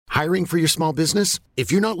Hiring for your small business?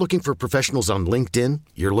 If you're not looking for professionals on LinkedIn,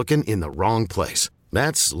 you're looking in the wrong place.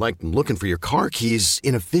 That's like looking for your car keys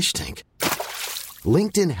in a fish tank.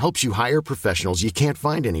 LinkedIn helps you hire professionals you can't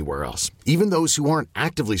find anywhere else, even those who aren't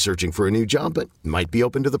actively searching for a new job but might be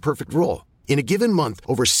open to the perfect role. In a given month,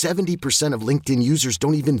 over 70% of LinkedIn users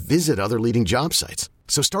don't even visit other leading job sites.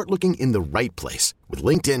 So start looking in the right place. With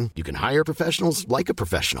LinkedIn, you can hire professionals like a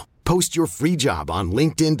professional. Post your free job on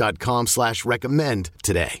linkedin.com/recommend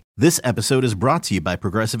today. This episode is brought to you by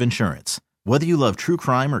Progressive Insurance. Whether you love true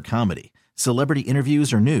crime or comedy, celebrity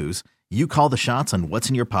interviews or news, you call the shots on what's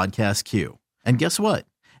in your podcast queue. And guess what?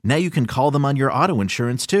 Now you can call them on your auto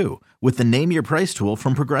insurance too with the Name Your Price tool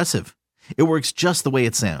from Progressive. It works just the way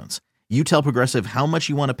it sounds. You tell Progressive how much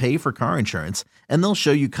you want to pay for car insurance, and they'll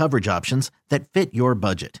show you coverage options that fit your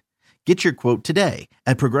budget. Get your quote today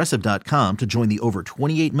at Progressive.com to join the over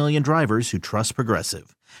 28 million drivers who trust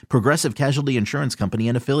Progressive. Progressive Casualty Insurance Company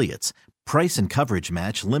and Affiliates. Price and coverage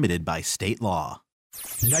match limited by state law.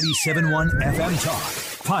 97.1 FM Talk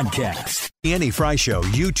Podcast. The Annie Frey Show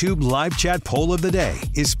YouTube live chat poll of the day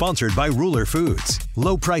is sponsored by Ruler Foods.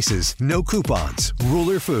 Low prices, no coupons.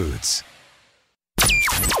 Ruler Foods.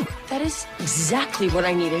 That is exactly what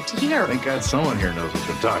I needed to hear. Thank God someone here knows what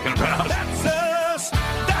you're talking about. That's us.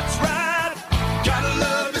 That's right. Gotta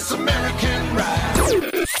love this American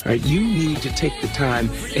ride. All right, you need to take the time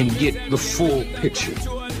and get the full picture.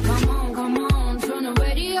 Come on, turn the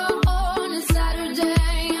radio on. It's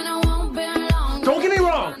Saturday and I won't be long. Don't get me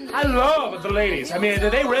wrong. I love the ladies. I mean,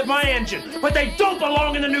 they rev my engine, but they don't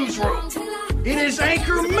belong in the newsroom. It is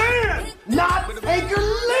Anchor Man, not Anchor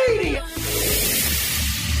Lady.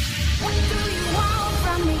 What do you want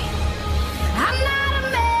from me? I'm not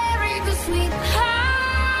America's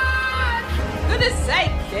sweetheart. Goodness sake,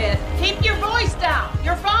 kid. Keep your voice down.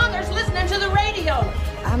 Your father's listening to the radio.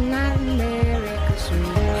 I'm not America's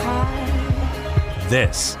sweetheart.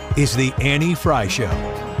 This is the Annie Frey Show.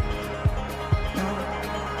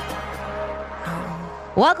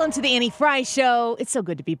 Welcome to the Annie Frey Show. It's so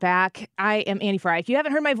good to be back. I am Annie Frey. If you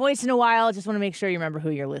haven't heard my voice in a while, I just want to make sure you remember who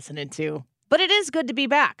you're listening to. But it is good to be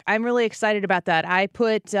back. I'm really excited about that. I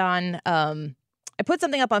put something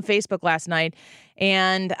up on Facebook last night,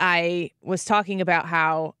 and I was talking about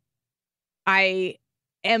how I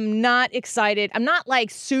am not excited. I'm not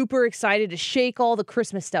like super excited to shake all the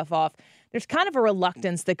Christmas stuff off. There's kind of a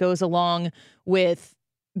reluctance that goes along with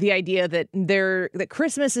the idea that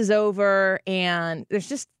Christmas is over, and there's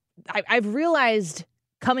just I've realized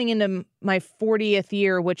coming into my 40th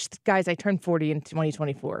year, which guys, I turned 40 in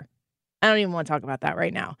 2024. I don't even want to talk about that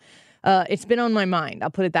right now. It's been on my mind.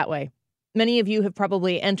 I'll put it that way. Many of you have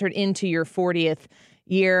probably entered into your 40th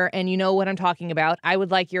year, and you know what I'm talking about. I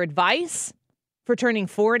would like your advice for turning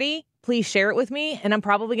 40. Please share it with me, and I'm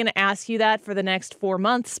probably going to ask you that for the next 4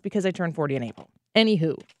 months because I turned 40 in April.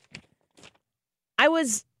 Anywho, I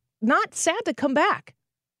was not sad to come back.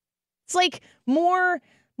 It's like more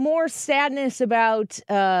sadness about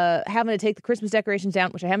having to take the Christmas decorations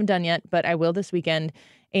down, which I haven't done yet, but I will this weekend.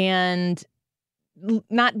 And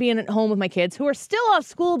not being at home with my kids, who are still off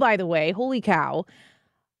school, by the way. Holy cow.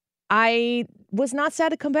 I was not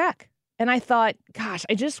sad to come back. And I thought, gosh,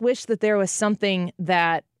 I just wish that there was something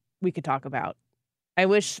that we could talk about. I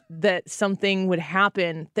wish that something would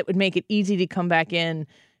happen that would make it easy to come back in.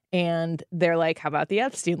 And they're like, how about the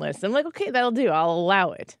Epstein List? I'm like, okay, that'll do. I'll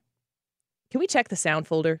allow it. Can we check the sound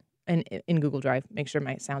folder in Google Drive? Make sure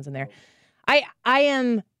my sound's in there. I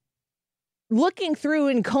am looking through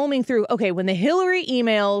and combing through, okay, when the Hillary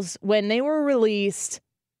emails, when they were released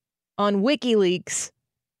on WikiLeaks,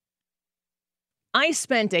 I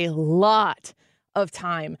spent a lot of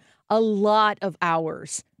time, a lot of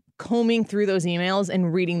hours combing through those emails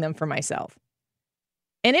and reading them for myself.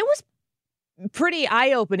 And it was pretty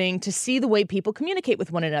eye-opening to see the way people communicate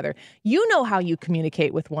with one another. You know how you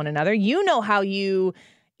communicate with one another. You know how you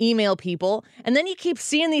email people, and then you keep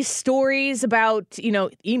seeing these stories about,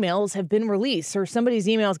 emails have been released, or somebody's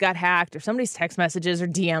emails got hacked, or somebody's text messages or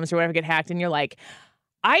DMs or whatever get hacked, and you're like,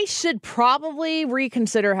 I should probably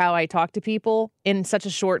reconsider how I talk to people in such a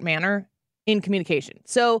short manner in communication.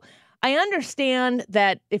 So I understand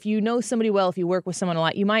that if you know somebody well, if you work with someone a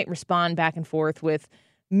lot, you might respond back and forth with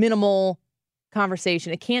minimal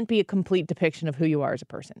conversation. It can't be a complete depiction of who you are as a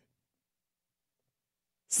person.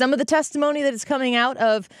 Some of the testimony that is coming out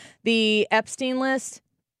of the Epstein List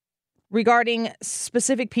regarding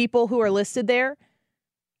specific people who are listed there,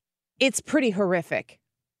 it's pretty horrific.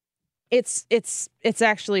 It's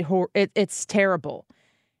actually it's terrible.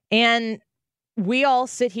 And we all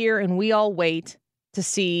sit here and we all wait to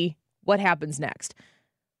see what happens next.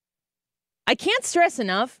 I can't stress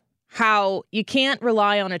enough how you can't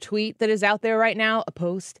rely on a tweet that is out there right now, a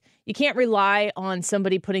post. You can't rely on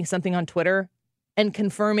somebody putting something on Twitter and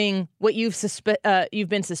confirming what you've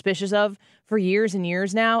been suspicious of for years and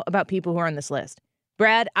years now about people who are on this list.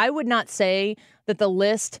 Brad, I would not say that the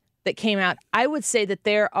list that came out, I would say that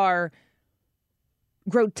there are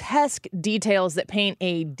grotesque details that paint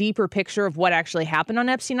a deeper picture of what actually happened on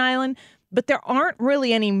Epstein Island, but there aren't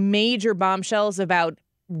really any major bombshells about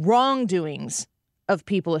wrongdoings of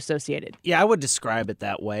people associated. Yeah, I would describe it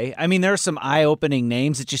that way. I mean, there are some eye-opening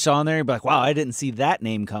names that you saw in there. You'd be like, wow, I didn't see that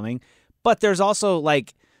name coming. But there's also,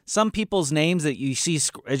 like, some people's names that you see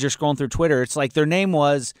as you're scrolling through Twitter. It's like their name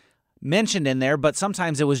was mentioned in there, but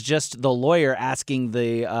sometimes it was just the lawyer asking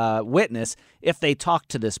the witness if they talked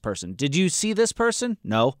to this person. Did you see this person?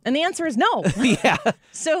 No. And the answer is no. Yeah.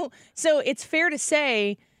 So it's fair to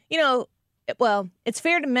say, it's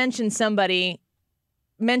fair to mention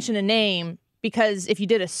a name, because if you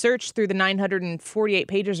did a search through the 948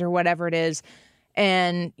 pages or whatever it is,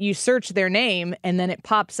 and you search their name and then it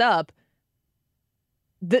pops up,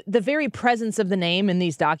 the very presence of the name in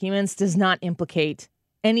these documents does not implicate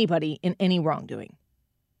anybody in any wrongdoing.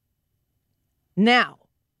 Now,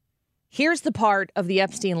 here's the part of the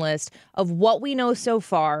Epstein list of what we know so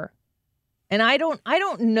far, and I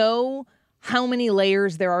don't know how many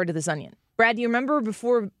layers there are to this onion. Brad, do you remember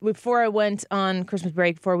before I went on Christmas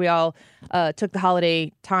break, before we all took the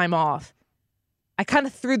holiday time off, I kind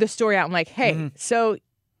of threw the story out. I'm like, hey, so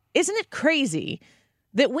isn't it crazy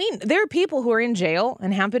that there are people who are in jail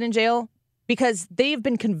and have been in jail because they've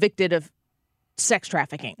been convicted of sex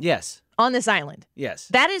trafficking? Yes. On this island. Yes.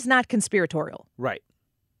 That is not conspiratorial. Right.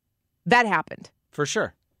 That happened. For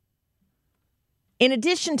sure. In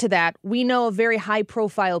addition to that, we know of very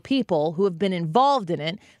high-profile people who have been involved in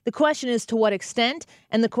it. The question is to what extent,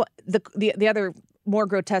 and the other more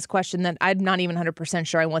grotesque question that I'm not even 100%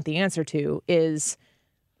 sure I want the answer to is,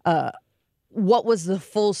 what was the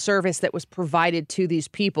full service that was provided to these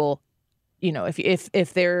people? You know,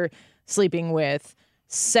 if they're sleeping with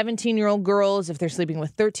 17-year-old girls, if they're sleeping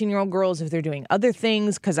with 13-year-old girls, if they're doing other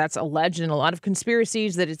things, because that's alleged in a lot of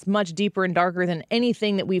conspiracies, that it's much deeper and darker than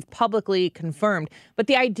anything that we've publicly confirmed. But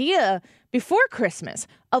the idea before Christmas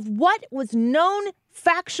of what was known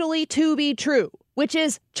factually to be true, which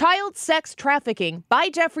is child sex trafficking by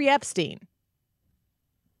Jeffrey Epstein.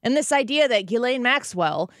 And this idea that Ghislaine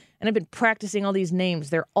Maxwell, and I've been practicing all these names,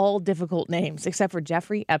 they're all difficult names, except for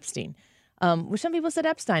Jeffrey Epstein. Which some people said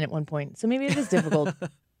Epstein at one point, so maybe it is difficult.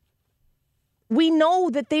 We know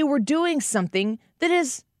that they were doing something that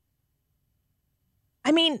is,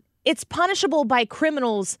 it's punishable by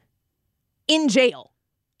criminals in jail.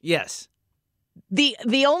 Yes.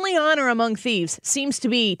 The only honor among thieves seems to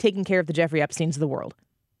be taking care of the Jeffrey Epsteins of the world.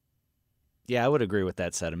 Yeah, I would agree with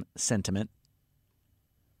that sentiment.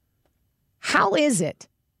 How is it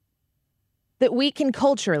that we can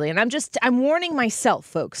culturally, and I'm warning myself,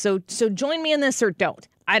 folks, so join me in this or don't.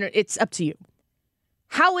 It's up to you.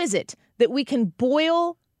 How is it that we can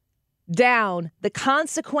boil down the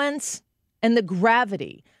consequence and the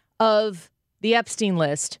gravity of the Epstein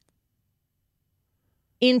list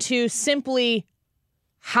into simply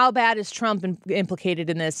how bad is Trump implicated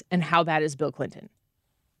in this and how bad is Bill Clinton?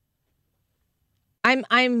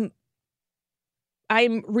 I'm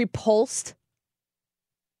repulsed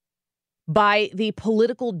by the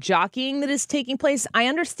political jockeying that is taking place. I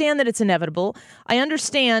understand that it's inevitable. I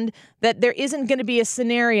understand that there isn't going to be a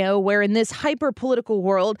scenario where in this hyper-political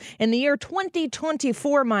world, in the year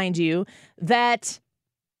 2024, mind you, that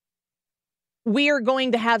we are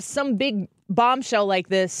going to have some big bombshell like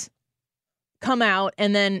this come out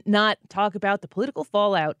and then not talk about the political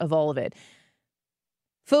fallout of all of it.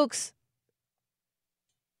 Folks,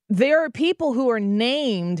 there are people who are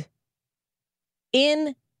named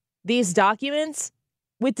in these documents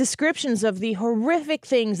with descriptions of the horrific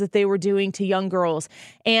things that they were doing to young girls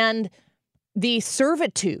and the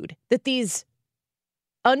servitude that these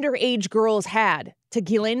underage girls had to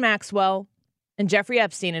Ghislaine Maxwell and Jeffrey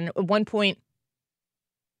Epstein. And at one point,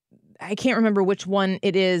 I can't remember which one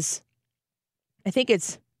it is. I think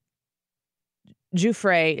it's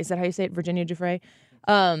Giuffre. Is that how you say it? Virginia Giuffre?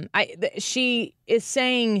 She is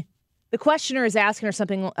saying, the questioner is asking her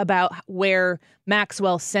something about where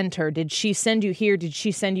Maxwell sent her. Did she send you here? Did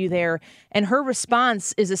she send you there? And her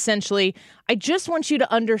response is essentially, I just want you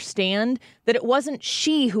to understand that it wasn't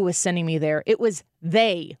she who was sending me there. It was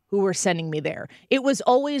they who were sending me there. It was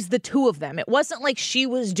always the two of them. It wasn't like she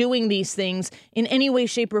was doing these things in any way,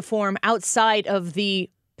 shape, or form outside of the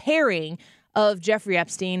pairing of Jeffrey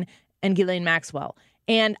Epstein and Ghislaine Maxwell.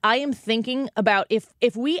 And I am thinking about if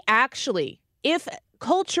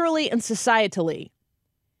culturally and societally,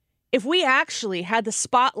 if we actually had the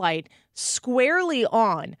spotlight squarely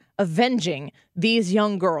on avenging these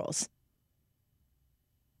young girls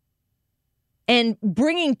and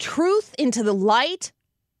bringing truth into the light,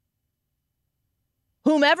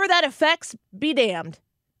 whomever that affects, be damned.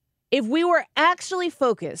 If we were actually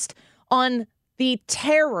focused on the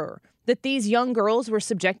terror that these young girls were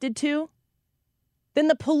subjected to, then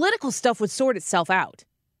the political stuff would sort itself out.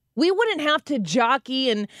 We wouldn't have to jockey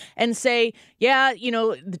and say, yeah, you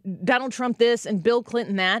know, Donald Trump this and Bill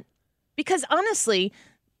Clinton that. Because honestly,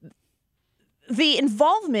 the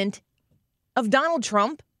involvement of Donald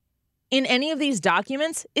Trump in any of these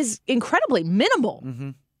documents is incredibly minimal. Mm-hmm.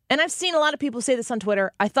 And I've seen a lot of people say this on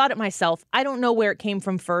Twitter. I thought it myself. I don't know where it came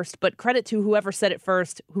from first, but credit to whoever said it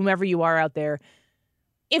first, whomever you are out there.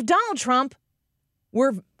 If Donald Trump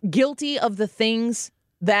were guilty of the things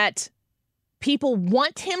that people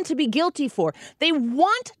want him to be guilty for, they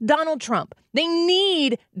want Donald Trump. They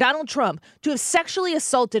need Donald Trump to have sexually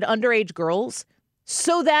assaulted underage girls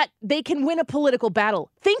so that they can win a political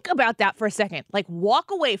battle. Think about that for a second. Like,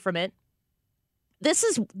 walk away from it. This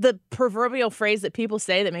is the proverbial phrase that people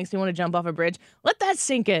say that makes me want to jump off a bridge. Let that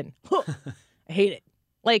sink in. I hate it.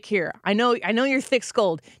 Like, here, I know you're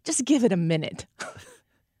thick-skulled. Just give it a minute.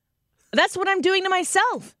 That's what I'm doing to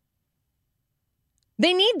myself.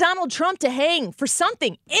 They need Donald Trump to hang for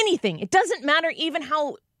something, anything. It doesn't matter even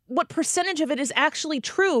what percentage of it is actually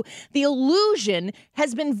true. The illusion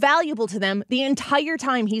has been valuable to them the entire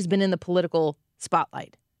time he's been in the political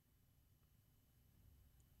spotlight.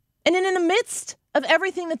 And then in the midst of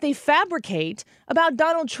everything that they fabricate about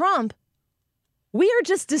Donald Trump, we are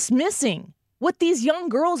just dismissing what these young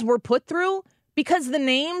girls were put through because the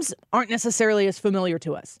names aren't necessarily as familiar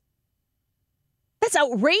to us. That's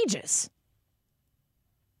outrageous.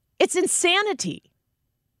 It's insanity.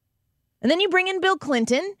 And then you bring in Bill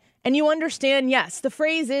Clinton and you understand, yes,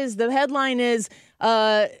 the headline is,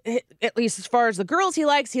 at least as far as the girls he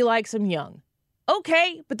likes them young.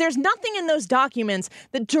 Okay, but there's nothing in those documents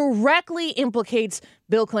that directly implicates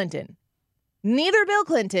Bill Clinton. Neither Bill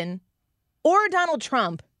Clinton or Donald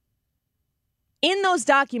Trump in those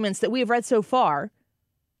documents that we have read so far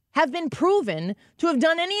have been proven to have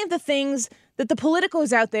done any of the things that the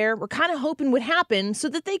politicos out there were kind of hoping would happen so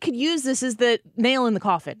that they could use this as the nail in the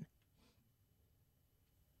coffin.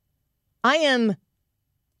 I am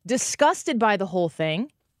disgusted by the whole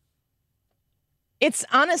thing. It's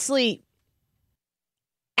honestly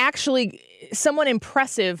actually somewhat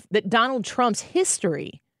impressive that Donald Trump's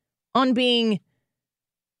history on being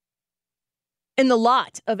in the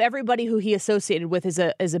lot of everybody who he associated with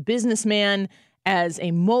as a businessman, as a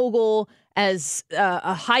mogul, as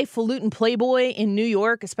a highfalutin playboy in New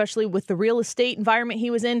York, especially with the real estate environment he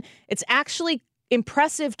was in. It's actually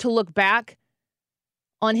impressive to look back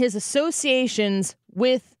on his associations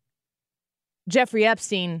with Jeffrey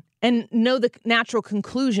Epstein and know the natural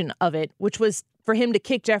conclusion of it, which was for him to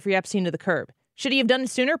kick Jeffrey Epstein to the curb. Should he have done it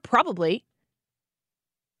sooner? Probably.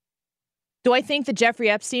 Do I think that Jeffrey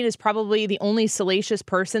Epstein is probably the only salacious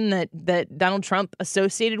person that Donald Trump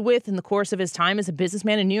associated with in the course of his time as a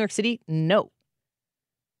businessman in New York City? No.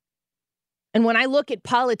 And when I look at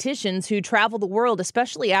politicians who travel the world,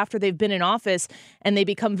 especially after they've been in office and they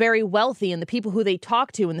become very wealthy, and the people who they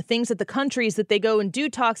talk to and the things that the countries that they go and do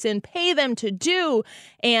talks in pay them to do,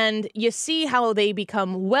 and you see how they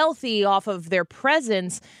become wealthy off of their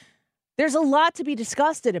presence, there's a lot to be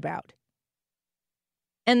disgusted about.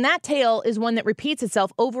 And that tale is one that repeats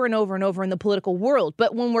itself over and over and over in the political world.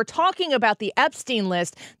 But when we're talking about the Epstein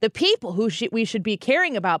list, the people who we should be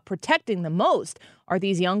caring about protecting the most are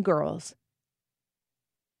these young girls.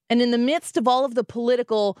 And in the midst of all of the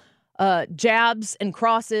political jabs and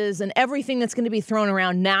crosses and everything that's going to be thrown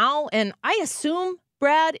around now, and I assume,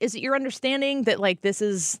 Brad, is it your understanding that, like, this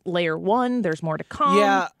is layer one, there's more to come?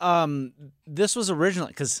 Yeah, this was originally,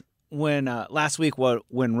 because when last week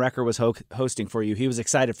when Wrecker was hosting for you, he was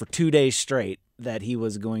excited for 2 days straight that he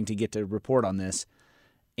was going to get to report on this.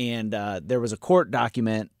 And there was a court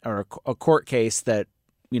document or a court case that,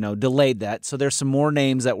 delayed that. So there's some more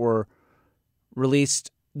names that were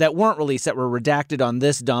released that weren't released, that were redacted on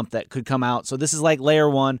this dump that could come out. So this is like layer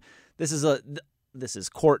one. This is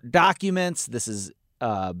court documents. This is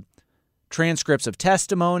transcripts of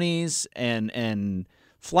testimonies and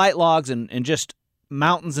flight logs and just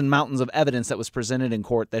mountains and mountains of evidence that was presented in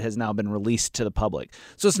court that has now been released to the public.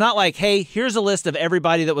 So it's not like, hey, here's a list of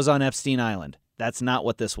everybody that was on Epstein Island. That's not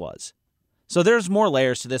what this was. So there's more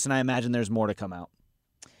layers to this, and I imagine there's more to come out.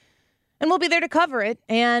 And we'll be there to cover it.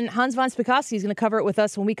 And Hans Von Spakovsky is going to cover it with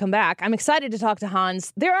us when we come back. I'm excited to talk to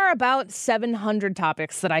Hans. There are about 700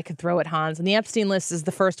 topics that I could throw at Hans. And the Epstein List is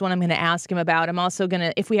the first one I'm going to ask him about. I'm also going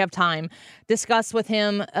to, if we have time, discuss with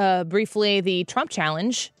him briefly the Trump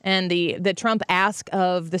challenge and the Trump ask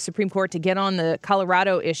of the Supreme Court to get on the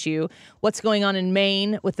Colorado issue. What's going on in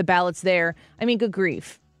Maine with the ballots there? I mean, good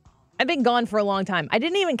grief. I've been gone for a long time. I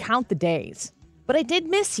didn't even count the days, but I did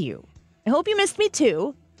miss you. I hope you missed me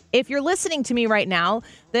too. If you're listening to me right now,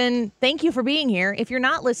 then thank you for being here. If you're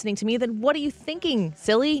not listening to me, then what are you thinking,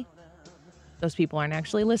 silly? Those people aren't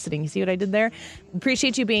actually listening. You see what I did there?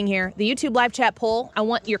 Appreciate you being here. The YouTube live chat poll. I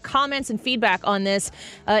want your comments and feedback on this.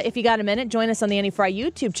 If you got a minute, join us on the Annie Frey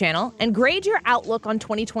YouTube channel and grade your outlook on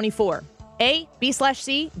 2024. A,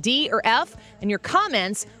 B/C, D, or F, and your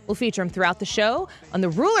comments will feature them throughout the show on the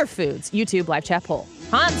Ruler Foods YouTube live chat poll.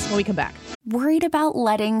 Hans, when we come back. Worried about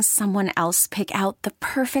letting someone else pick out the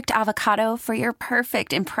perfect avocado for your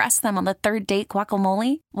perfect impress them on the third date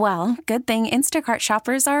guacamole? Well, good thing Instacart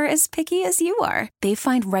shoppers are as picky as you are. They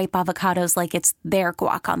find ripe avocados like it's their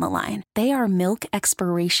guac on the line. They are milk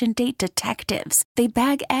expiration date detectives. They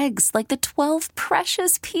bag eggs like the 12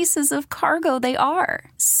 precious pieces of cargo they are.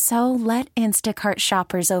 So let Instacart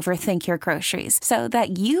shoppers overthink your groceries so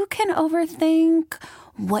that you can overthink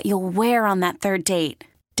what you'll wear on that third date.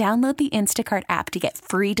 Download the Instacart app to get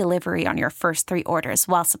free delivery on your first 3 orders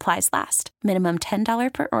while supplies last. Minimum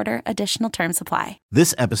 $10 per order. Additional terms apply.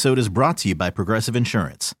 This episode is brought to you by Progressive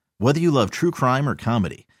Insurance. Whether you love true crime or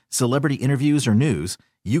comedy, celebrity interviews or news,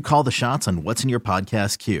 you call the shots on what's in your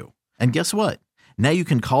podcast queue. And guess what? Now you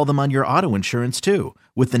can call them on your auto insurance too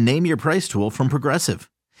with the Name Your Price tool from Progressive.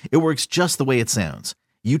 It works just the way it sounds.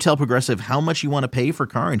 You tell Progressive how much you want to pay for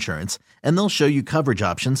car insurance, and they'll show you coverage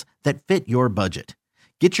options that fit your budget.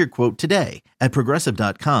 Get your quote today at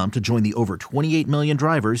Progressive.com to join the over 28 million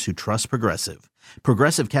drivers who trust Progressive.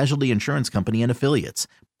 Progressive Casualty Insurance Company and Affiliates.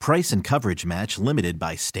 Price and coverage match limited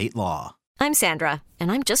by state law. I'm Sandra,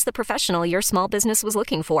 and I'm just the professional your small business was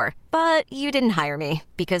looking for. But you didn't hire me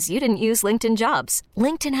because you didn't use LinkedIn Jobs.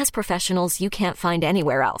 LinkedIn has professionals you can't find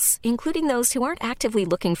anywhere else, including those who aren't actively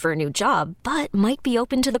looking for a new job, but might be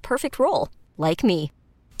open to the perfect role, like me.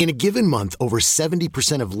 In a given month, over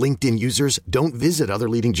 70% of LinkedIn users don't visit other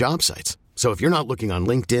leading job sites. So if you're not looking on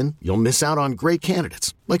LinkedIn, you'll miss out on great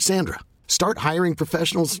candidates like Sandra. Start hiring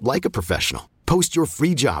professionals like a professional. Post your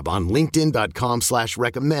free job on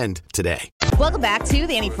linkedin.com/recommend today. Welcome back to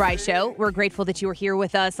the Annie Frey Show. We're grateful that you are here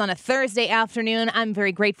with us on a Thursday afternoon. I'm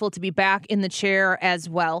very grateful to be back in the chair as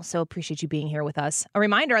well, so appreciate you being here with us. A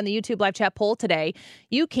reminder on the YouTube live chat poll today,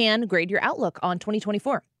 you can grade your outlook on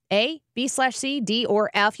 2024. A, B/C, D,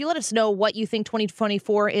 or F. You let us know what you think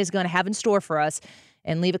 2024 is going to have in store for us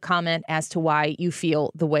and leave a comment as to why you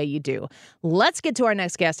feel the way you do. Let's get to our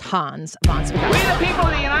next guest, Hans Von Spakovsky. We the people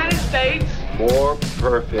of the United States. More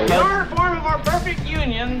perfect. Your form of our perfect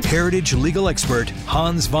union. Heritage legal expert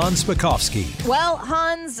Hans Von Spakovsky. Well,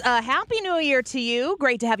 Hans, Happy New Year to you.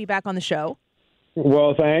 Great to have you back on the show.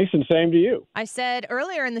 Well, thanks, and same to you. I said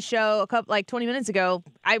earlier in the show, 20 minutes ago,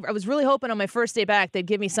 I was really hoping on my first day back they'd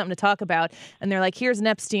give me something to talk about, and they're like, here's an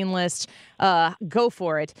Epstein list, go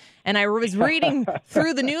for it. And I was reading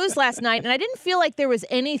through the news last night, and I didn't feel like there was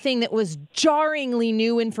anything that was jarringly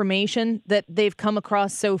new information that they've come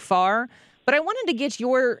across so far, but I wanted to get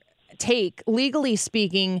your take, legally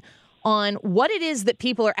speaking, on what it is that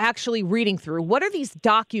people are actually reading through. What are these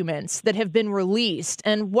documents that have been released,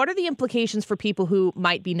 and what are the implications for people who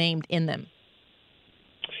might be named in them?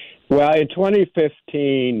 Well, in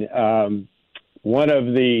 2015, one of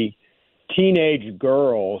the teenage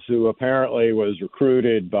girls who apparently was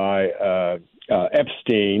recruited by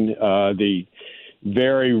Epstein, the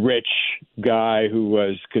very rich guy who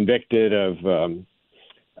was convicted of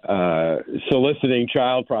soliciting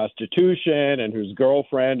child prostitution and whose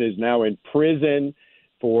girlfriend is now in prison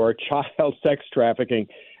for child sex trafficking,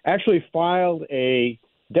 actually filed a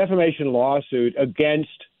defamation lawsuit against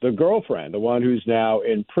the girlfriend, the one who's now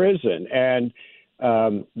in prison. And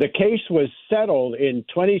the case was settled in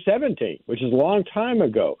 2017, which is a long time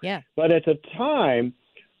ago. Yeah. But at the time,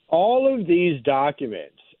 all of these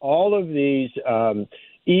documents, all of these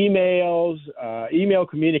emails, email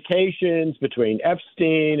communications between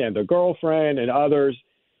Epstein and the girlfriend and others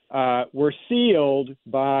were sealed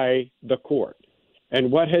by the court.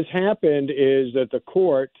 And what has happened is that the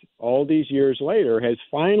court, all these years later, has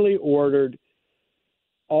finally ordered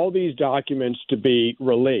all these documents to be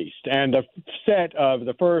released. And a set of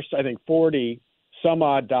the first, I think, 40 some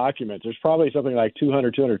odd documents, there's probably something like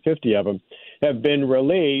 200, 250 of them, have been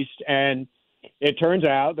released. And it turns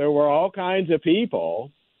out there were all kinds of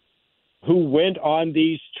people who went on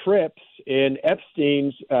these trips in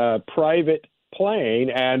Epstein's private plane,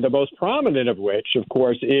 and the most prominent of which, of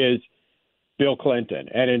course, is Bill Clinton.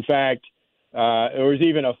 And in fact, there was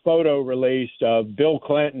even a photo released of Bill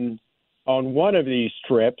Clinton on one of these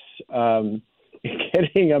trips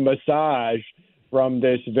getting a massage from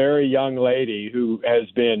this very young lady who has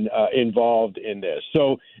been involved in this.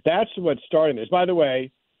 So that's what's starting this. By the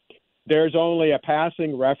way, there's only a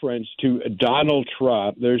passing reference to Donald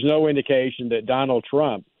Trump. There's no indication that Donald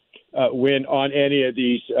Trump went on any of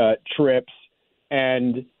these trips.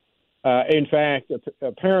 And in fact,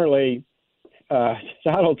 apparently,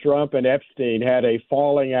 Donald Trump and Epstein had a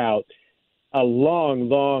falling out a long,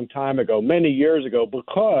 long time ago, many years ago,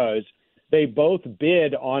 because they both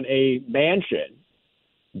bid on a mansion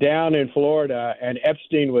down in Florida, and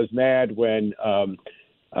Epstein was mad when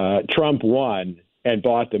Trump won and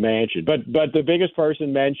bought the mansion. But the biggest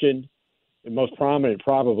person mentioned, the most prominent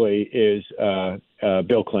probably, is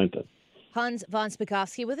Bill Clinton. Hans Von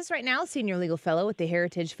Spakovsky with us right now, senior legal fellow at the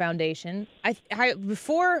Heritage Foundation.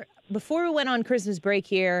 Before we went on Christmas break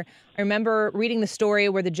here, I remember reading the story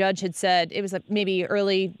where the judge had said, it was like maybe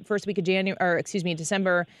early first week of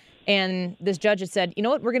December, and this judge had said, you know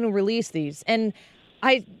what, we're going to release these. And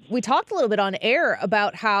we talked a little bit on air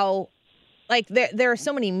about how, like, there are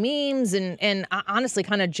so many memes and honestly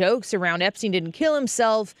kind of jokes around Epstein didn't kill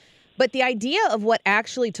himself. But the idea of what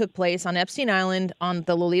actually took place on Epstein Island on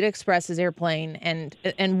the Lolita Express's airplane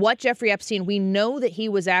and what Jeffrey Epstein, we know that he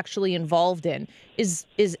was actually involved in, is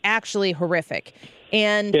actually horrific.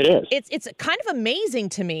 And it is. It's kind of amazing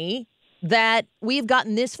to me that we've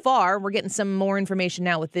gotten this far. We're getting some more information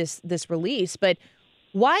now with this release. But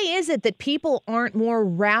why is it that people aren't more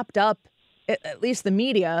wrapped up, at least the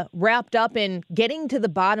media, wrapped up in getting to the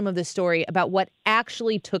bottom of the story about what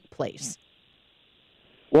actually took place?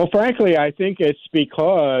 Well, frankly, I think it's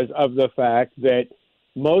because of the fact that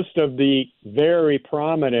most of the very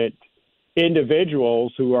prominent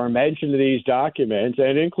individuals who are mentioned in these documents,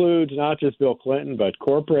 and it includes not just Bill Clinton, but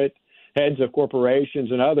corporate heads of corporations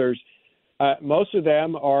and others, most of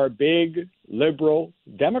them are big liberal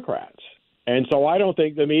Democrats. And so I don't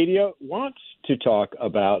think the media wants to talk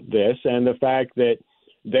about this and the fact that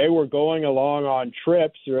they were going along on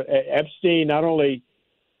trips. Epstein not only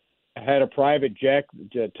had a private jet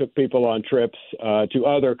that took people on trips to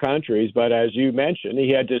other countries, but as you mentioned, he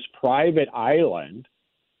had this private island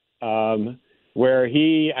where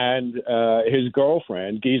he and his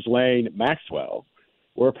girlfriend, Ghislaine Maxwell,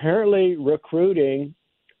 were apparently recruiting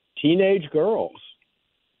teenage girls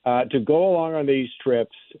to go along on these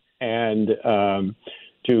trips and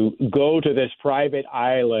to go to this private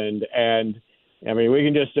island. And I mean, we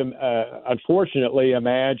can just unfortunately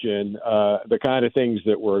imagine the kind of things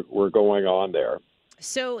that were going on there.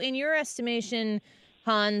 So in your estimation,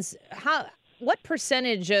 Hans, what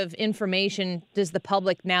percentage of information does the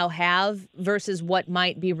public now have versus what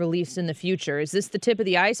might be released in the future? Is this the tip of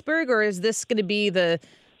the iceberg, or is this going to be the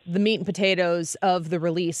meat and potatoes of the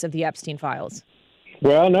release of the Epstein files?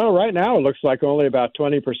 Well, no, right now it looks like only about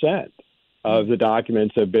 20% of the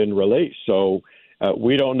documents have been released. So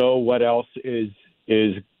we don't know what else is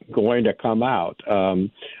going to come out.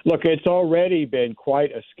 Look, it's already been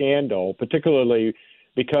quite a scandal, particularly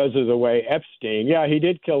because of the way Epstein, he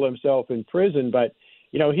did kill himself in prison, but,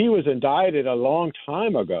 you know, he was indicted a long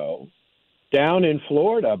time ago down in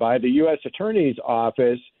Florida by the U.S. Attorney's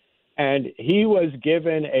Office, and he was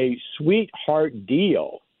given a sweetheart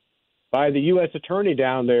deal by the U.S. Attorney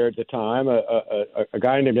down there at the time, a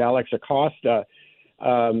guy named Alex Acosta.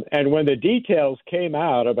 And when the details came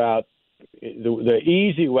out about the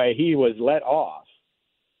easy way he was let off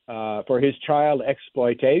for his child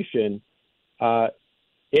exploitation,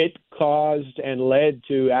 it caused and led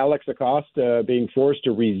to Alex Acosta being forced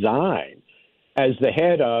to resign as the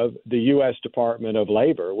head of the U.S. Department of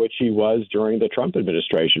Labor, which he was during the Trump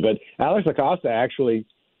administration. But Alex Acosta actually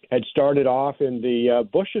had started off in the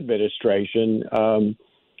Bush administration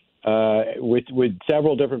with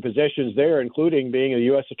several different positions there, including being a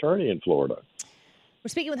U.S. attorney in Florida. We're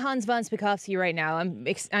speaking with Hans Von Spakovsky right now.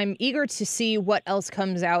 I'm eager to see what else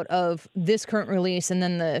comes out of this current release and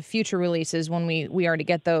then the future releases when we are to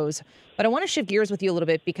get those. But I want to shift gears with you a little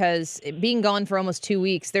bit because being gone for almost 2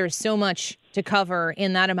 weeks, there's so much to cover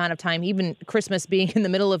in that amount of time, even Christmas being in the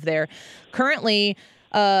middle of there. Currently,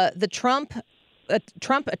 the Trump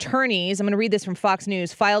attorneys, I'm going to read this from Fox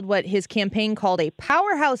News, filed what his campaign called a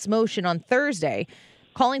powerhouse motion on Thursday,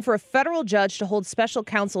 calling for a federal judge to hold special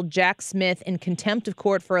counsel Jack Smith in contempt of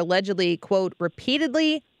court for allegedly, quote,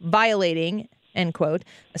 repeatedly violating end quote.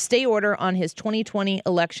 A stay order on his 2020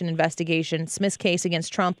 election investigation. Smith's case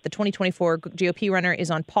against Trump, the 2024 GOP runner, is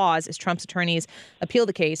on pause as Trump's attorneys appeal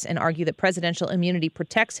the case and argue that presidential immunity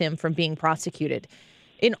protects him from being prosecuted.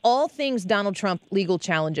 In all things Donald Trump legal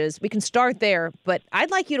challenges, we can start there, but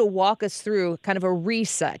I'd like you to walk us through kind of a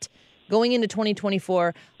reset going into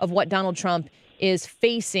 2024 of what Donald Trump is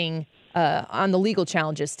facing on the legal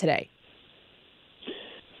challenges today.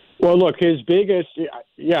 Well, look, his biggest,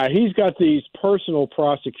 he's got these personal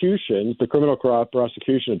prosecutions, the criminal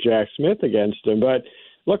prosecution of Jack Smith against him. But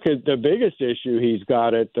look, the biggest issue he's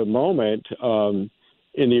got at the moment,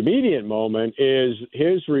 in the immediate moment, is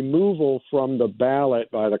his removal from the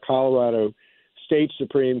ballot by the Colorado State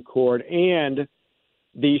Supreme Court and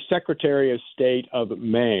the Secretary of State of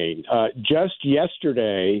Maine. Just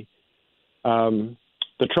yesterday,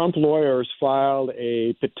 the Trump lawyers filed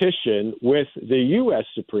a petition with the U.S.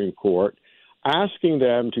 Supreme Court asking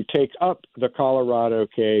them to take up the Colorado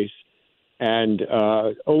case and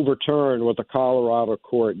overturn what the Colorado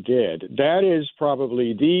court did. That is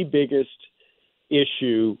probably the biggest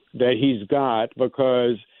issue that he's got,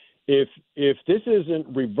 because if this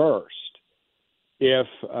isn't reversed, if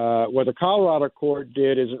what the Colorado court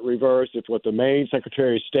did isn't reversed, if what the Maine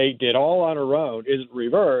Secretary of State did all on her own isn't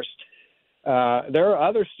reversed, there are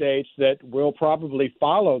other states that will probably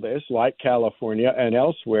follow this, like California and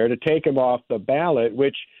elsewhere, to take him off the ballot,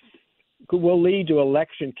 which will lead to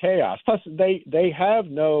election chaos. Plus, they have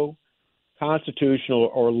no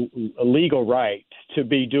constitutional or legal right to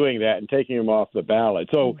be doing that and taking him off the ballot.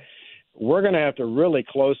 So we're going to have to really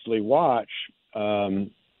closely watch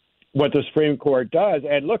what the Supreme Court does.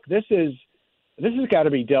 And look, this has got to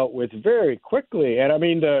be dealt with very quickly. And I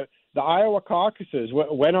mean, the Iowa caucuses,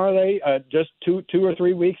 when are they? Just two or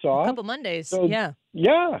 3 weeks off? A couple Mondays, So, yeah.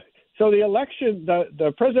 Yeah. So the election,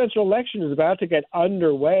 the presidential election is about to get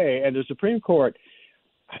underway, and the Supreme Court,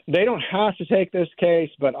 they don't have to take this case,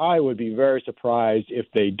 but I would be very surprised if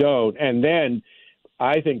they don't. And then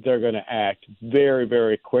I think they're going to act very,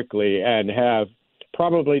 very quickly and have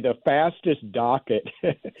probably the fastest docket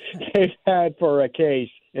they've had for a case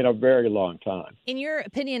in a very long time. In your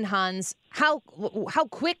opinion, Hans, how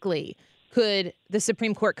quickly could the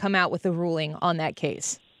Supreme Court come out with a ruling on that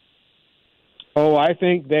case? Oh, I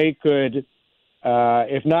think they could,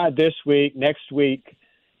 if not this week, next week,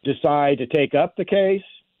 decide to take up the case,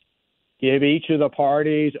 give each of the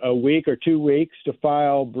parties a week or 2 weeks to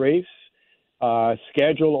file briefs,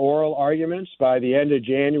 schedule oral arguments by the end of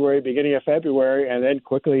January, beginning of February, and then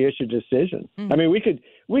quickly issue a decision. I mean, we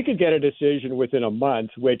could get a decision within a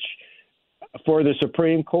month, which for the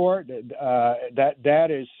Supreme Court, that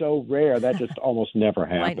is so rare. That just almost never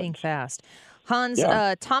happens. Lightning fast. Hans,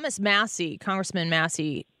 Thomas Massie, Congressman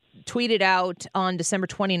Massie, tweeted out on December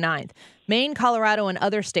 29th, Maine, Colorado, and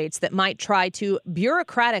other states that might try to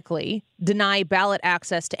bureaucratically deny ballot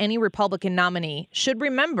access to any Republican nominee should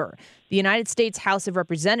remember the United States House of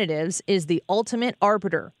Representatives is the ultimate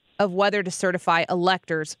arbiter of whether to certify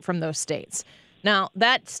electors from those states. Now,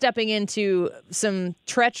 that's stepping into some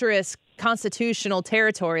treacherous constitutional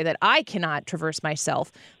territory that I cannot traverse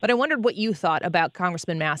myself, but I wondered what you thought about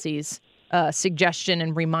Congressman Massie's suggestion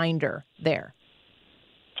and reminder there.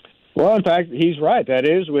 Well, in fact, he's right. That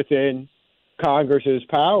is within Congress's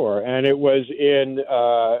power. And it was in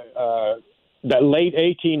the late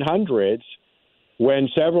 1800s when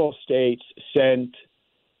several states sent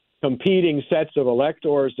competing sets of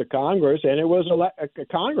electors to Congress, and it was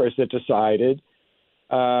Congress that decided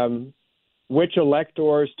which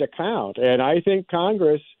electors to count. And I think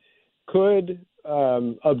Congress could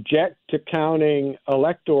object to counting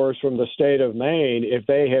electors from the state of Maine if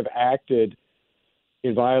they have acted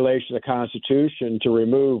in violation of the Constitution to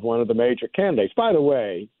remove one of the major candidates. By the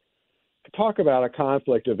way, talk about a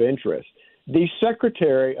conflict of interest. The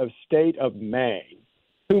Secretary of State of Maine,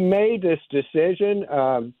 who made this decision,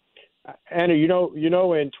 Anna, you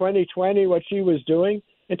know, in 2020 what she was doing?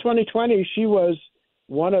 In 2020, she was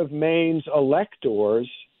one of Maine's electors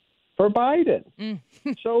for Biden.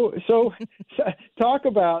 So talk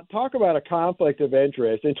about a conflict of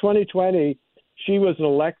interest. In 2020, she was an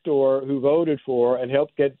elector who voted for and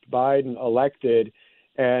helped get Biden elected.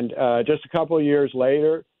 And just a couple of years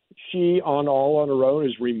later, she, all on her own,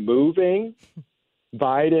 is removing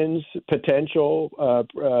Biden's potential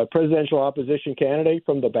presidential opposition candidate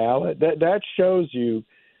from the ballot. That shows you,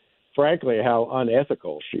 frankly, how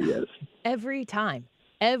unethical she is. Every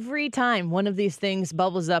time one of these things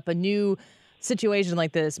bubbles up, a new situation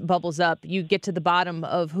like this bubbles up, you get to the bottom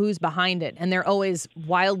of who's behind it, and they're always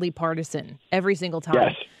wildly partisan every single time.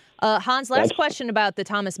 Yes. Hans, last question about the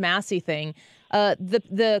Thomas Massie thing.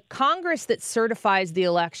 The Congress that certifies the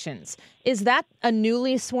elections, is that a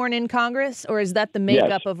newly sworn in Congress, or is that the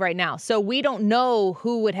makeup of right now? So we don't know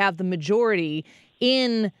who would have the majority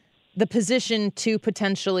in the position to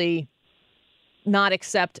potentially not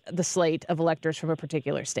accept the slate of electors from a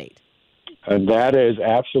particular state. And that is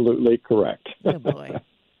absolutely correct. Oh boy.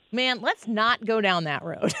 Man, let's not go down that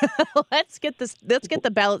road. Let's get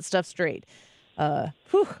the ballot stuff straight.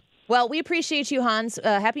 Well, we appreciate you, Hans.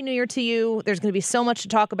 Happy New Year to you. There's going to be so much to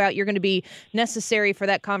talk about. You're going to be necessary for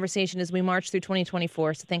that conversation as we march through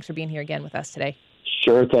 2024. So thanks for being here again with us today.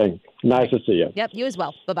 Sure thing. Nice to see you. Yep, you as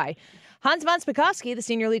well. Bye-bye. Hans Von Spakovsky, the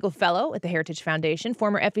Senior Legal Fellow at the Heritage Foundation,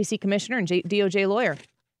 former FEC Commissioner and DOJ lawyer.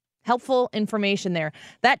 Helpful information there.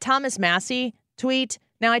 That Thomas Massie tweet.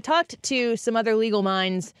 Now, I talked to some other legal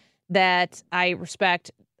minds that I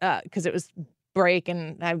respect because it was break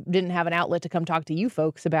and I didn't have an outlet to come talk to you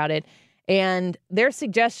folks about it. And their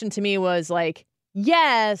suggestion to me was like,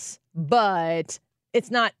 yes, but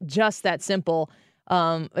it's not just that simple.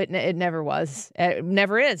 It never was. It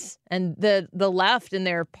never is. And the left and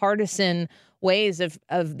their partisan ways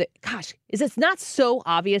it's not so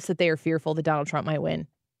obvious that they are fearful that Donald Trump might win.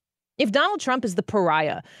 If Donald Trump is the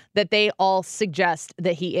pariah that they all suggest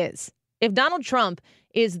that he is, if Donald Trump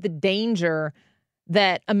is the danger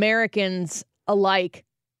that Americans alike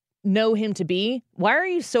know him to be, why are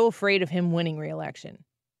you so afraid of him winning re-election?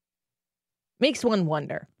 Makes one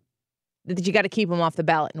wonder that you got to keep him off the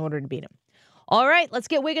ballot in order to beat him. All right, let's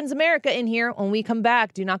get Wiggins America in here. When we come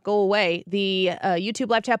back, do not go away. The YouTube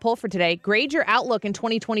live chat poll for today, grade your outlook in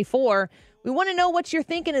 2024. We want to know what you're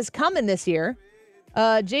thinking is coming this year.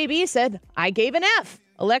 JB said, I gave an F.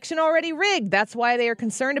 Election already rigged. That's why they are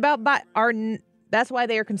concerned about Biden.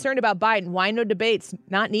 Why no debates?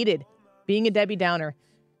 Not needed. Being a Debbie Downer.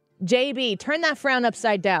 JB, turn that frown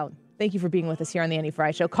upside down. Thank you for being with us here on the Annie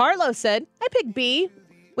Frey Show. Carlo said, I picked B.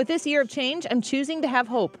 With this year of change, I'm choosing to have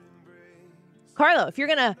hope. Carlo, if you're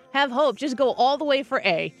gonna have hope, just go all the way for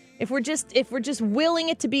A. If we're just willing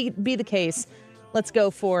it to be the case, let's go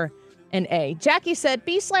for an A. Jackie said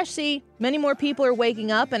B/C. Many more people are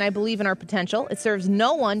waking up, and I believe in our potential. It serves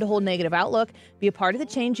no one to hold negative outlook. Be a part of the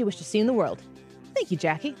change you wish to see in the world. Thank you,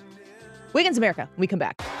 Jackie. Wiggins America. When we come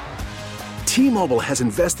back. T-Mobile has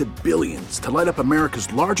invested billions to light up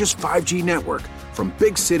America's largest 5G network, from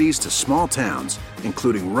big cities to small towns,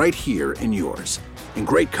 including right here in yours. And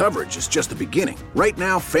great coverage is just the beginning. Right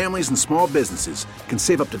now, families and small businesses can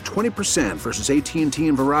save up to 20% versus AT&T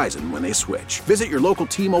and Verizon when they switch. Visit your local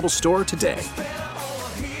T-Mobile store today.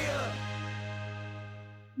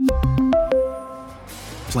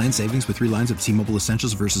 Plan savings with 3 lines of T-Mobile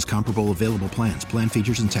Essentials versus comparable available plans. Plan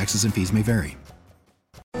features and taxes and fees may vary.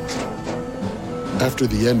 After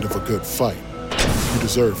the end of a good fight, you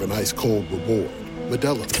deserve an ice-cold reward.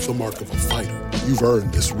 Modelo is the mark of a fighter. You've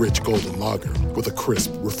earned this rich golden lager with a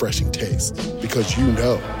crisp, refreshing taste. Because you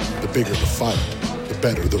know, the bigger the fight, the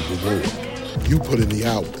better the reward. You put in the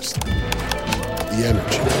hours, the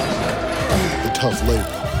energy, the tough labor.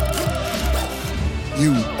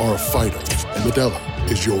 You are a fighter, and Modelo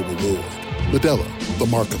is your reward. Modelo, the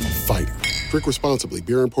mark of a fighter. Drink responsibly.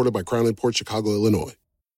 Beer imported by Crown Imports, Chicago, Illinois.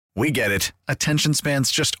 We get it. Attention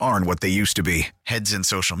spans just aren't what they used to be. Heads in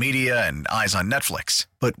social media and eyes on Netflix.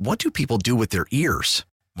 But what do people do with their ears?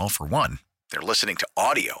 Well, for one, they're listening to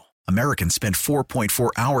audio. Americans spend 4.4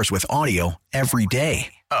 hours with audio every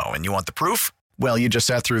day. Oh, and you want the proof? Well, you just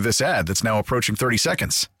sat through this ad that's now approaching 30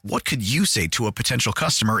 seconds. What could you say to a potential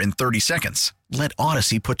customer in 30 seconds? Let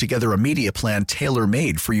Odyssey put together a media plan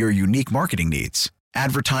tailor-made for your unique marketing needs.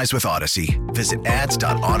 Advertise with Odyssey. Visit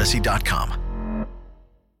ads.odyssey.com.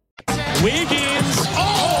 Wiggins!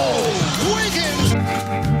 Oh! Wiggins!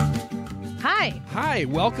 Hi. Hi.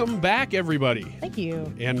 Welcome back, everybody. Thank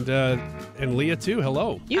you. And Leah, too.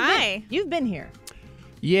 Hello. You've been here.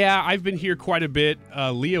 Yeah, I've been here quite a bit.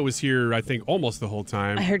 Leah was here, I think, almost the whole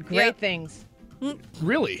time. I heard great things.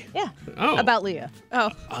 Really? Yeah. Oh. About Leah.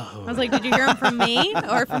 Oh. I was like, did you hear them from me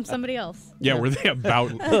or from somebody else? Yeah, were they about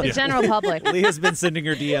the general public? Leah's been sending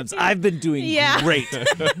her DMs. I've been doing great.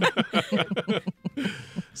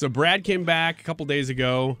 So Brad came back a couple days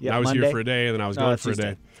ago. Yep, I was Monday. here for a day, and then I was gone for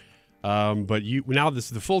Tuesday. a day. But now this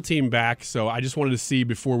is the full team back, so I just wanted to see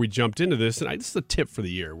before we jumped into this, and this is a tip for the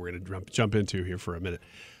year we're going to jump into here for a minute.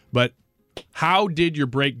 But how did your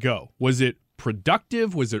break go? Was it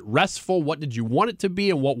productive? Was it restful? What did you want it to be,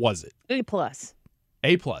 and what was it? A+.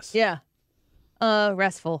 A+. Yeah.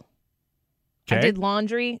 Restful. Okay. I did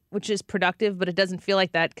laundry, which is productive, but it doesn't feel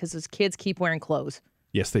like that because those kids keep wearing clothes.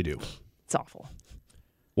 Yes, they do. It's awful.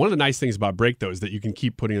 One of the nice things about break, though, is that you can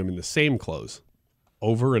keep putting them in the same clothes.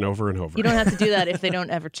 over and over and over. You don't have to do that if they don't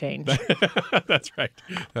ever change. That's right.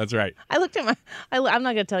 That's right. I looked at I'm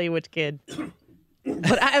not going to tell you which kid.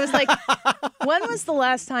 But I was like, when was the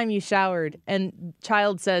last time you showered? And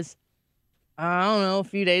child says, I don't know, a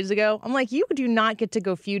few days ago. I'm like, you do not get to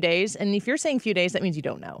go few days. And if you're saying few days, that means you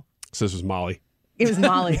don't know. So this was Molly. It was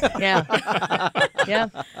Molly. Yeah. Yeah.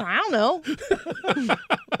 I don't know.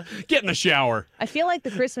 Get in the shower. I feel like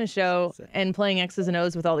the Christmas show and playing X's and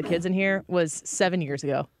O's with all the kids in here was 7 years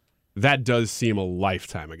ago. That does seem a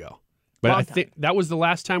lifetime ago. But I think that was the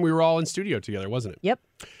last time we were all in studio together, wasn't it? Yep.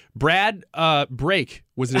 Brad, break.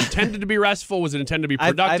 Was it intended to be restful? Was it intended to be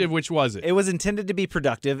productive? Which was it? It was intended to be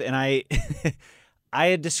productive, and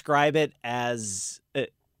I describe it as,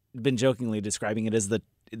 been jokingly describing it as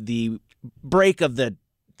the break of that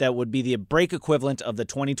would be the break equivalent of the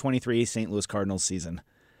 2023 St. Louis Cardinals season.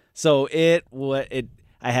 So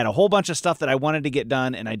I had a whole bunch of stuff that I wanted to get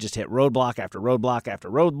done, and I just hit roadblock after roadblock after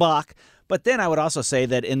roadblock. But then I would also say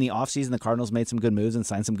that in the offseason, the Cardinals made some good moves and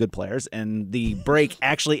signed some good players, and the break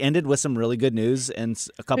actually ended with some really good news and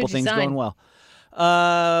a couple things going well.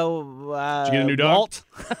 Did you get a new dog? Walt?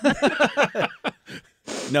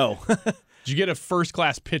 No. Did you get a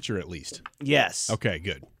first-class pitcher at least? Yes. Okay,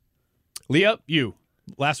 good. Leah, you.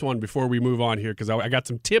 Last one before we move on here, because I got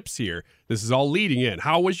some tips here. This is all leading in.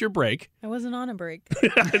 How was your break? I wasn't on a break.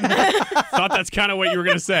 Thought that's kind of what you were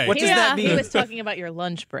going to say. What does that mean? He was talking about your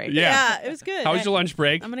lunch break. Yeah, it was good. How was your lunch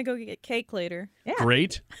break? I'm going to go get cake later. Yeah.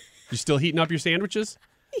 Great. You still heating up your sandwiches?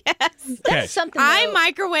 Yes. That's something. I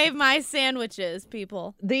microwave my sandwiches,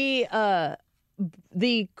 people. The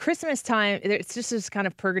Christmas time, it's just this kind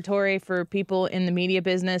of purgatory for people in the media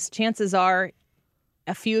business. Chances are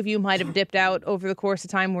a few of you might have dipped out over the course of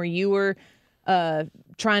time where you were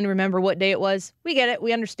trying to remember what day it was. We get it.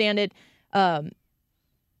 We understand it.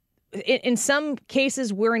 In some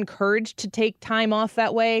cases, we're encouraged to take time off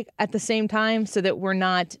that way at the same time so that we're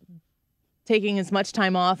not taking as much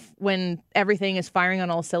time off when everything is firing on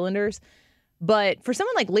all cylinders. But for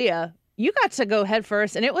someone like Leah, you got to go head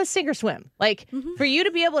first, and it was sink or swim. Like, for you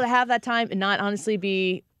to be able to have that time and not honestly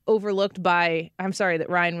be overlooked by, I'm sorry that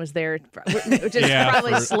Ryan was there, which is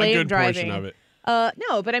probably slave a good driving. Portion of it.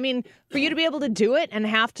 No, but I mean, for you to be able to do it and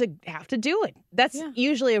have to do it, that's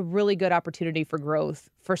usually a really good opportunity for growth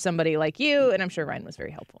for somebody like you, and I'm sure Ryan was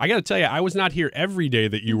very helpful. I got to tell you, I was not here every day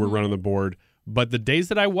that you were running the board, but the days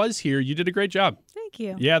that I was here, you did a great job. Thank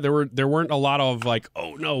you. Yeah, there weren't a lot of like,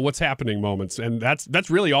 oh no, what's happening moments, and that's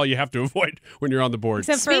really all you have to avoid when you're on the board.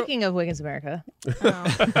 Speaking of Wiggins America,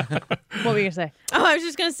 what were you gonna say? Oh, I was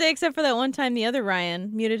just gonna say, except for that one time the other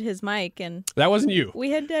Ryan muted his mic and that wasn't you.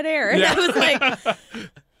 We had dead air. Yeah. That was like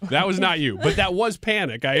that was not you, but that was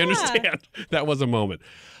panic. I understand. That was a moment.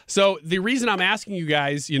 So the reason I'm asking you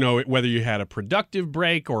guys, whether you had a productive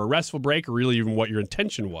break or a restful break, or really even what your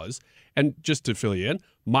intention was, and just to fill you in,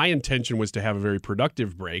 my intention was to have a very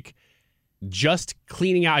productive break, just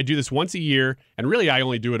cleaning out. I do this once a year, and really I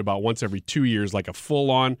only do it about once every 2 years, like a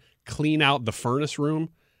full-on clean out the furnace room.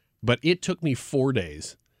 But it took me 4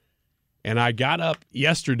 days. And I got up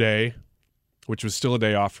yesterday, which was still a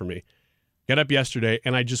day off for me. Got up yesterday,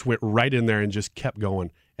 and I just went right in there and just kept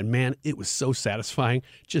going. And man, it was so satisfying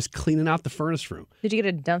just cleaning out the furnace room. Did you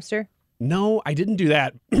get a dumpster? No, I didn't do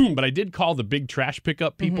that, but I did call the big trash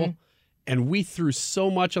pickup people, and we threw so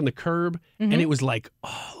much on the curb, and it was like,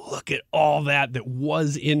 oh, look at all that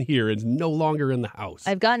was in here and no longer in the house.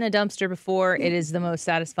 I've gotten a dumpster before. It is the most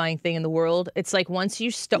satisfying thing in the world. It's like once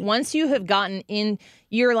you have gotten in,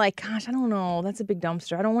 you're like, gosh, I don't know, that's a big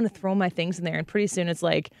dumpster. I don't want to throw my things in there. And pretty soon it's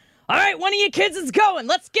like, all right, one of you kids is going.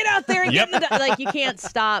 Let's get out there and get in the like you can't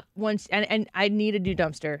stop once. And I need a new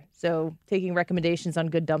dumpster. So taking recommendations on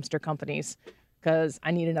good dumpster companies because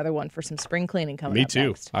I need another one for some spring cleaning coming up. Me too.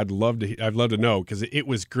 Next. I'd love to know because it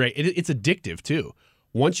was great. It's addictive too.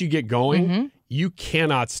 Once you get going, you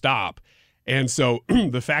cannot stop. And so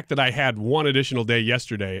the fact that I had one additional day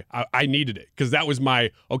yesterday, I needed it because that was I'm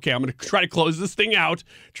going to try to close this thing out,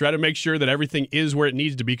 try to make sure that everything is where it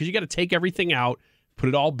needs to be because you got to take everything out, put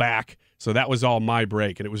it all back. So that was all my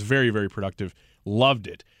break, and it was very, very productive. Loved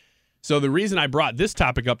it. So the reason I brought this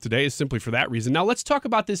topic up today is simply for that reason. Now let's talk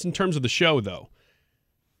about this in terms of the show, though.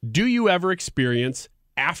 Do you ever experience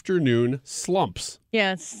afternoon slumps?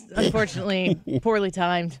 Yeah, it's unfortunately poorly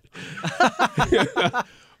timed.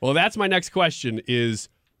 Well, that's my next question is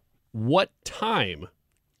what time?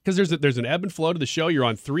 Because there's an ebb and flow to the show. You're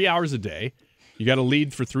on 3 hours a day. You got to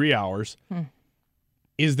lead for 3 hours.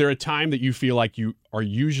 Is there a time that you feel like you are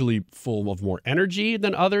usually full of more energy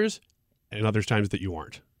than others and other times that you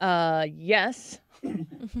aren't? Yes.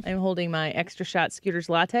 I'm holding my extra shot Scooter's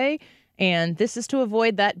latte, and this is to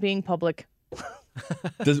avoid that being public.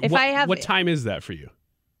 What time is that for you?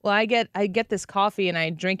 Well, I get this coffee and I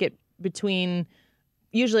drink it between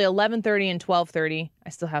usually 11:30 and 12:30. I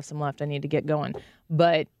still have some left. I need to get going.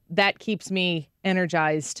 But that keeps me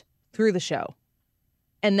energized through the show.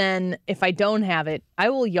 And then if I don't have it, I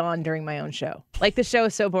will yawn during my own show. Like, the show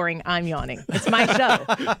is so boring, I'm yawning. It's my show.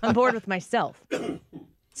 I'm bored with myself.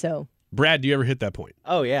 So, Brad, do you ever hit that point?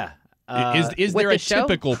 Oh, yeah. Is there a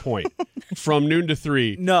typical point from noon to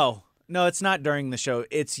 3? No, it's not during the show.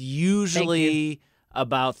 It's usually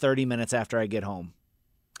about 30 minutes after I get home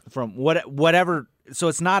from whatever. So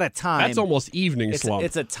it's not a time. That's almost evening slump.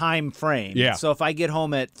 It's a time frame. Yeah. So if I get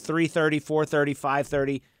home at 3:30, 4:30,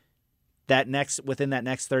 5:30, within that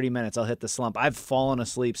next 30 minutes, I'll hit the slump. I've fallen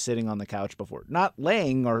asleep sitting on the couch before, not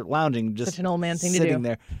laying or lounging, just such an old man thing to do. Sitting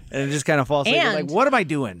there, and it just kind of falls asleep. And Like, what am I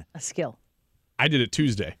doing? A skill. I did it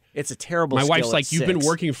Tuesday. It's a terrible. My skill wife's at like, "You've been 6.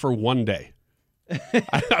 working for one day."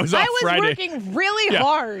 I was off Friday. Working really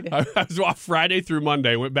hard. I was off Friday through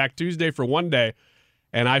Monday. Went back Tuesday for one day,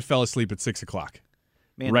 and I fell asleep at 6:00.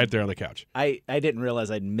 Man, right there on the couch. I didn't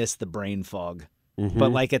realize I'd missed the brain fog. Mm-hmm.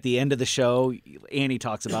 But like at the end of the show, Annie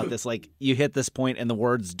talks about this. Like, you hit this point and the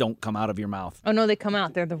words don't come out of your mouth. Oh, no, they come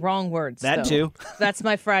out. They're the wrong words. That too. That's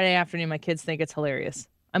my Friday afternoon. My kids think it's hilarious.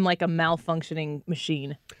 I'm like a malfunctioning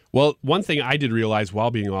machine. Well, one thing I did realize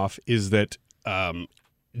while being off is that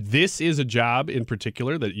this is a job in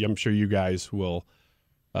particular that I'm sure you guys will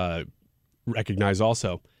recognize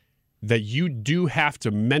also, that you do have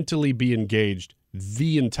to mentally be engaged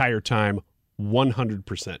the entire time,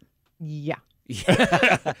 100%. Yeah.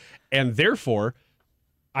 And therefore,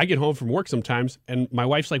 I get home from work sometimes, and my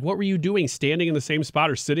wife's like, "What were you doing, standing in the same spot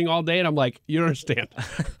or sitting all day?" And I'm like, "You don't understand.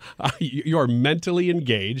 You are mentally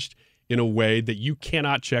engaged in a way that you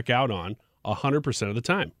cannot check out on 100% of the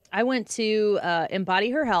time." I went to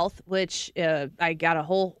Embody Her Health, which I got a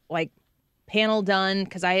whole panel done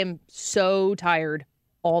because I am so tired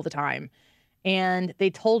all the time. And they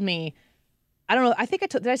told me, I don't know, I think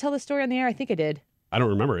did I tell this story on the air? I think I did. I don't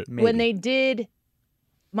remember it. Maybe. When they did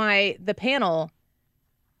the panel,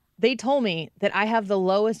 they told me that I have the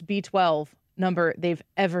lowest B12 number they've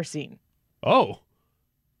ever seen. Oh,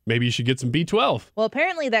 maybe you should get some B12. Well,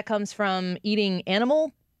 apparently that comes from eating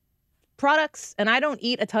animal products, and I don't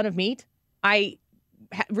eat a ton of meat. I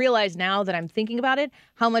realize now that I'm thinking about it,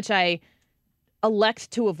 how much I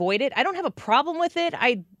elect to avoid it. I don't have a problem with it.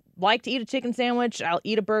 I like to eat a chicken sandwich. I'll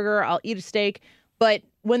eat a burger. I'll eat a steak. But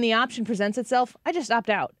when the option presents itself, I just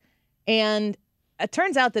opt out. And it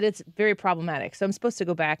turns out that it's very problematic. So I'm supposed to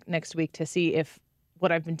go back next week to see if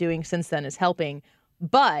what I've been doing since then is helping.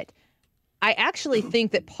 But I actually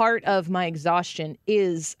think that part of my exhaustion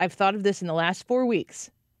is, I've thought of this in the last 4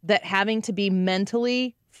 weeks, that having to be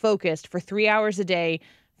mentally focused for 3 hours a day,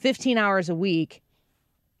 15 hours a week,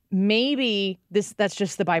 maybe that's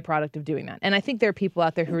just the byproduct of doing that. And I think there are people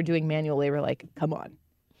out there who are doing manual labor like, come on.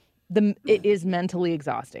 It is mentally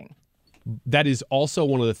exhausting. That is also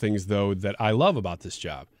one of the things, though, that I love about this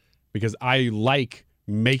job, because I like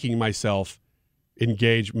making myself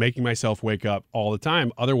engage, making myself wake up all the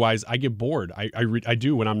time. Otherwise, I get bored. I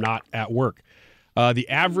do when I'm not at work. The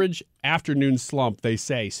average afternoon slump, they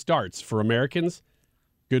say, starts for Americans.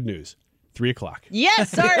 Good news. 3:00.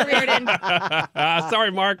 Yes, sorry, Reardon.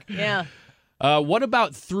 Sorry, Mark. Yeah. What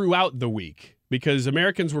about throughout the week? Because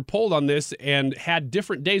Americans were polled on this and had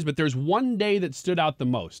different days, but there's one day that stood out the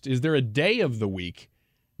most. Is there a day of the week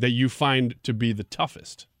that you find to be the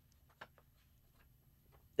toughest?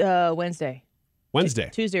 Wednesday. Wednesday.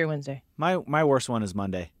 Tuesday or Wednesday. My worst one is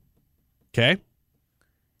Monday. Okay.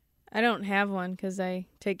 I don't have one because I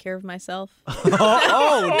take care of myself.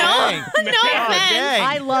 Oh, dang. No offense.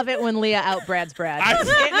 I love it when Leah outbrads Brad.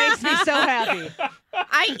 It makes me so happy.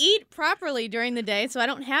 I eat properly during the day, so I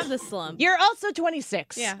don't have the slump. You're also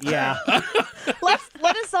 26. Yeah.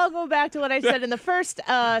 Let us all go back to what I said in the first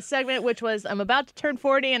segment, which was I'm about to turn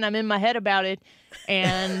 40 and I'm in my head about it.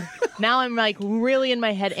 And now I'm like really in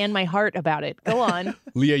my head and my heart about it. Go on.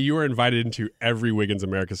 Leah, you are invited into every Wiggins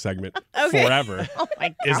America segment forever. Oh my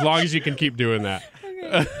God. As long as you can keep doing that.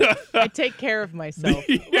 Okay. I take care of myself.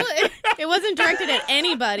 Well, it wasn't directed at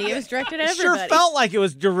anybody. It was directed at everybody. Sure felt like it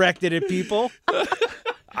was directed at people.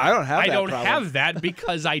 I don't have that I don't problem. have that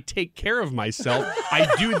because I take care of myself.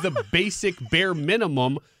 I do the basic bare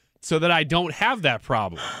minimum so that I don't have that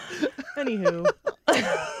problem. Anywho.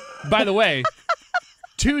 By the way,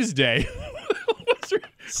 Tuesday.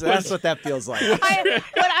 So that's what that feels like. What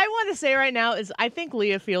I want to say right now is I think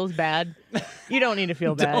Leah feels bad. You don't need to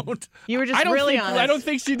feel bad. You were just really honest. I don't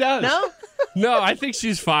think she does. No? No, I think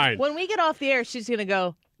she's fine. When we get off the air, she's going to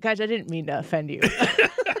go, guys, I didn't mean to offend you.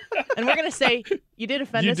 And we're going to say, you did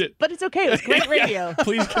offend You us, did. but it's okay. It was great radio.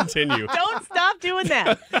 Please continue. Don't stop doing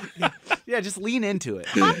that. Yeah, just lean into it.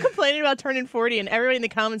 I'm complaining about turning 40, and everybody in the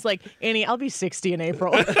comments like, Annie, I'll be 60 in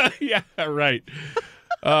April. Yeah, right.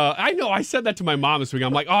 I know. I said that to my mom this week.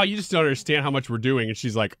 I'm like, oh, you just don't understand how much we're doing. And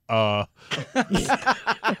she's like, I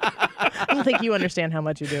don't think you understand how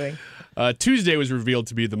much you're doing. Tuesday was revealed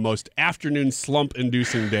to be the most afternoon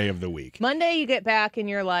slump-inducing day of the week. Monday, you get back and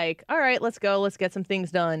you're like, all right, let's go. Let's get some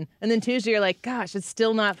things done. And then Tuesday, you're like, gosh, it's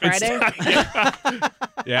still not Friday.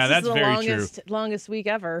 Yeah, that's very true. Longest week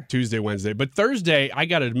ever. Tuesday, Wednesday. But Thursday, I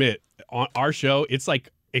got to admit, on our show, it's like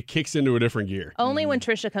it kicks into a different gear. Only when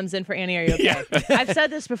Trisha comes in for Annie, Are You Okay? Yeah. I've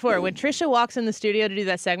said this before. When Trisha walks in the studio to do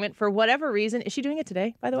that segment, for whatever reason, is she doing it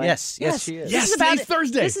today, by the way? Yes, she is. Yes, today's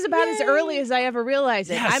Thursday. This is about as early as I ever realize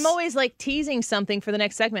it. Yes. I'm always like teasing something for the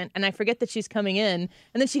next segment, and I forget that she's coming in.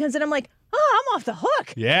 And then she comes in, I'm like, oh, I'm off the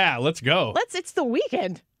hook. Yeah, let's go. It's the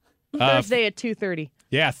weekend. Thursday at 2:30.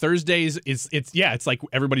 Yeah, Thursdays it's like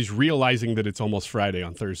everybody's realizing that it's almost Friday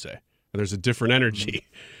on Thursday. There's a different energy.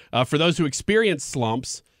 For those who experience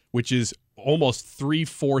slumps, which is almost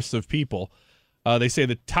 3/4 of people, they say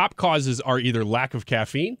the top causes are either lack of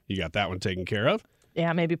caffeine. You got that one taken care of.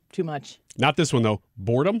 Yeah, maybe too much. Not this one, though.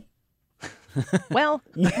 Boredom. Well.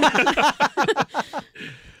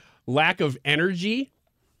 Lack of energy.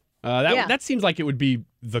 That seems like it would be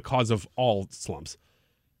the cause of all slumps.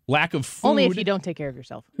 Lack of food. Only if you don't take care of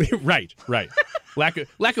yourself. Right. Lack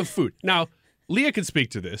of food. Now, Leah can speak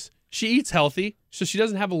to this. She eats healthy, so she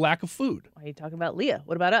doesn't have a lack of food. Why are you talking about Leah?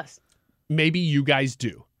 What about us? Maybe you guys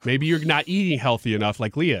do. Maybe you're not eating healthy enough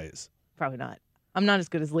like Leah is. Probably not. I'm not as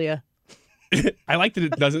good as Leah. I like that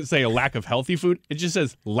it doesn't say a lack of healthy food. It just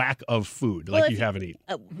says lack of food, like you haven't eaten.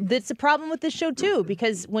 That's a problem with this show, too,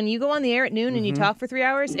 because when you go on the air at noon and you talk for 3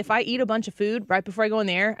 hours, if I eat a bunch of food right before I go on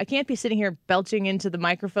the air, I can't be sitting here belching into the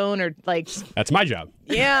microphone or like... That's my job.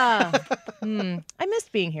 Yeah. I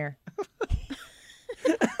missed being here.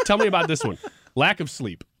 Tell me about this one. Lack of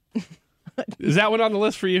sleep. Is that one on the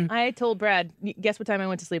list for you? I told Brad, guess what time I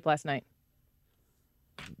went to sleep last night?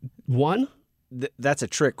 1? That's a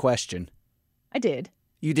trick question. I did.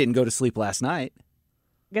 You didn't go to sleep last night.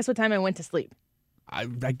 Guess what time I went to sleep?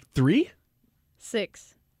 3?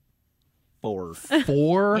 6. 4.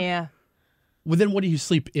 4? Yeah. Well, then what do you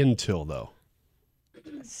sleep until, though?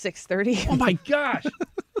 6:30. Oh, my gosh.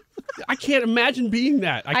 I can't imagine being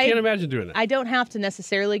that. I can't imagine doing that. I don't have to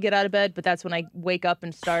necessarily get out of bed, but that's when I wake up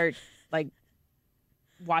and start, like,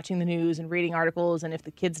 watching the news and reading articles, and if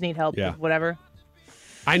the kids need help, whatever.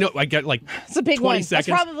 I know. I get like it's a big 20 one. seconds.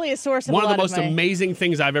 That's probably a source of one a of the lot most amazing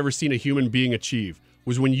things I've ever seen a human being achieve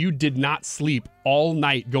was when you did not sleep all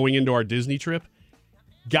night going into our Disney trip.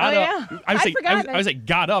 Got up. Yeah. I was like,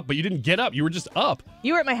 got up, but you didn't get up. You were just up.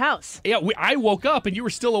 You were at my house. Yeah, I woke up and you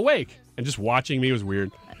were still awake and just watching me was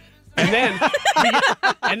weird. And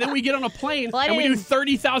then we get on a plane and we do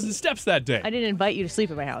 30,000 steps that day. I didn't invite you to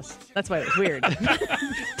sleep at my house. That's why it was weird.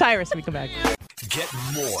 Tyrus, we come back. Get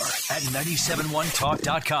more at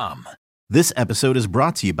 971talk.com. This episode is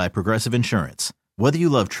brought to you by Progressive Insurance. Whether you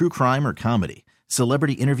love true crime or comedy,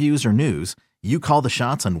 celebrity interviews or news, you call the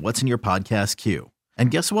shots on what's in your podcast queue.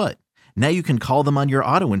 And guess what? Now you can call them on your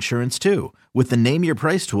auto insurance too with the Name Your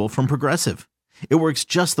Price tool from Progressive. It works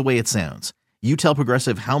just the way it sounds. You tell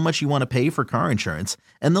Progressive how much you want to pay for car insurance,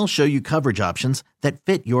 and they'll show you coverage options that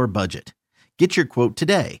fit your budget. Get your quote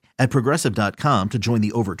today at Progressive.com to join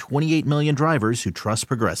the over 28 million drivers who trust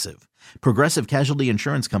Progressive. Progressive Casualty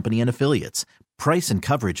Insurance Company and Affiliates. Price and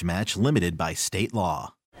coverage match limited by state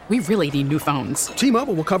law. We really need new phones.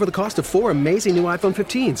 T-Mobile will cover the cost of 4 amazing new iPhone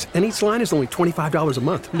 15s, and each line is only $25 a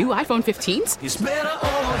month. New iPhone 15s? It's better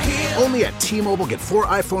over here. Only at T-Mobile, get 4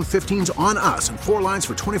 iPhone 15s on us and 4 lines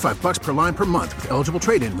for $25 per line per month with eligible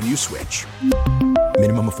trade-in when you switch.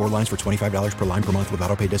 Minimum of 4 lines for $25 per line per month with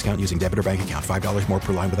autopay discount using debit or bank account. $5 more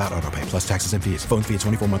per line without autopay, plus taxes and fees. Phone fee at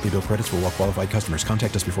 24 monthly bill credits for well-qualified customers.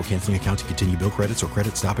 Contact us before canceling account to continue bill credits or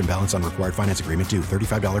credit stop and balance on required finance agreement due.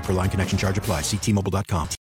 $35 per line connection charge applies. See T-Mobile.com.